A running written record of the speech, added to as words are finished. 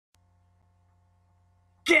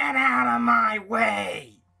Get out of my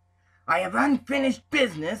way! I have unfinished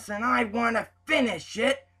business and I want to finish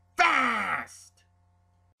it fast!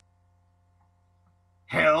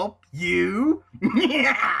 Help you?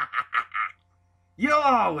 You'll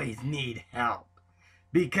always need help,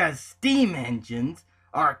 because steam engines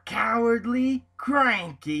are cowardly,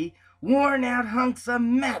 cranky, worn-out hunks of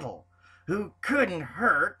metal who couldn't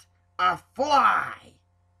hurt a fly.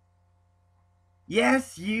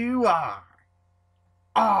 Yes, you are.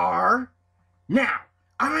 Now,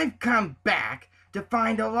 I've come back to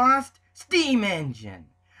find a lost steam engine.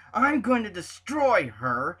 I'm going to destroy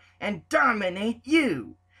her and dominate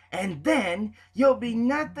you. And then you'll be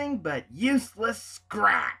nothing but useless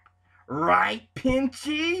scrap. Right,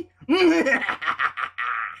 Pinchy?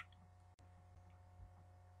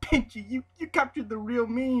 Pinchy, you captured the real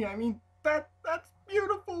me. I mean, that's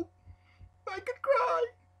beautiful. I could cry.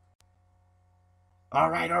 All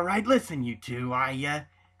right, listen, you two. I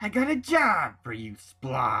got a job for you,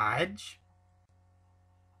 Splodge.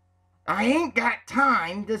 I ain't got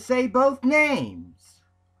time to say both names.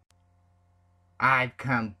 I've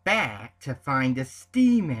come back to find a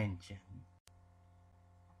steam engine.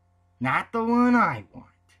 Not the one I want.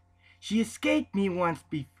 She escaped me once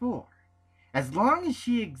before. As long as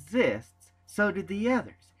she exists, so do the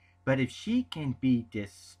others. But if she can be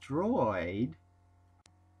destroyed...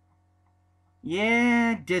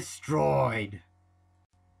 Yeah, destroyed.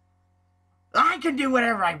 I can do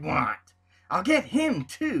whatever I want. I'll get him,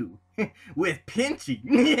 too. With Pinchy.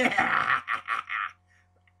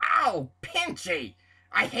 Ow, Pinchy!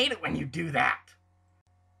 I hate it when you do that.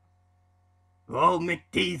 Old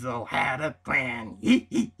McDiesel had a plan.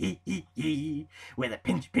 With a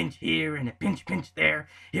pinch here and a pinch there.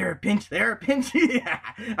 Here a pinch, there a pinch.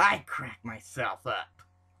 I crack myself up.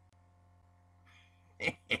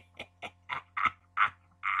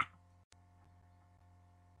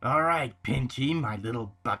 All right, Pinchy, my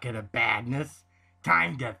little bucket of badness.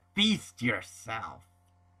 Time to feast yourself.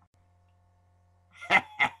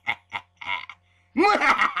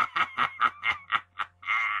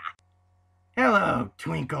 Hello,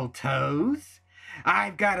 Twinkle Toes.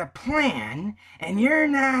 I've got a plan, and you're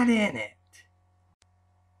not in it.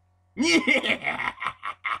 Yeah!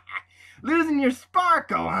 Losing your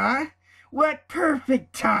sparkle, huh? What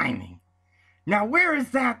perfect timing. Now where is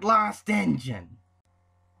that lost engine?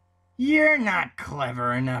 You're not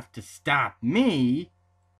clever enough to stop me.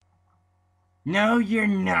 No, you're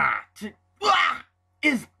not. Ah!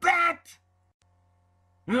 Is that...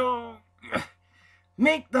 Oh,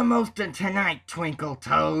 make the most of tonight, Twinkle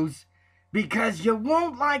Toes, because you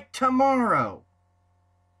won't like tomorrow.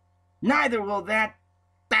 Neither will that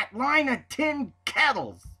line of tin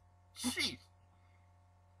kettles. Jeez.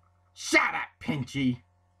 Shut up, Pinchy.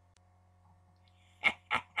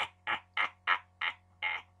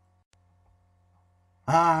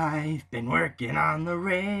 I've been working on the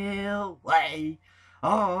railway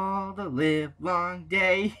all the livelong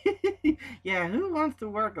day. Yeah, who wants to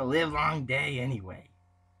work a livelong day anyway?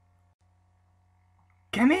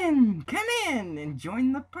 Come in, and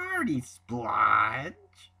join the party, Splodge.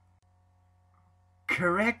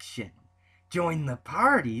 Correction. Join the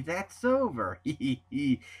party that's over.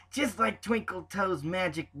 Just like Twinkle Toes'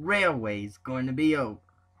 magic railway's going to be over.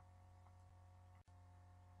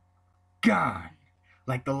 Gone.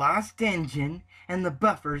 Like the lost engine and the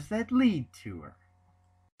buffers that lead to her.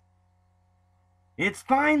 It's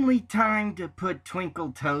finally time to put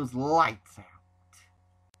Twinkle Toes' lights out.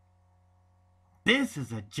 This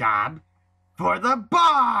is a job for the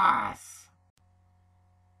boss!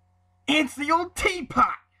 It's the old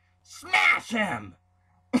teapot! Smash him!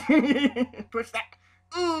 Push that.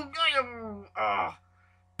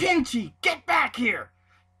 Pinchy, get back here!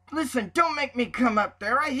 Listen, don't make me come up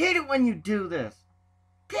there. I hate it when you do this.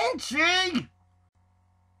 Pinchy!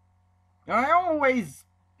 I always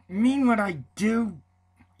mean what I do,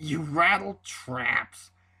 you rattle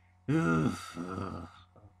traps. Ugh.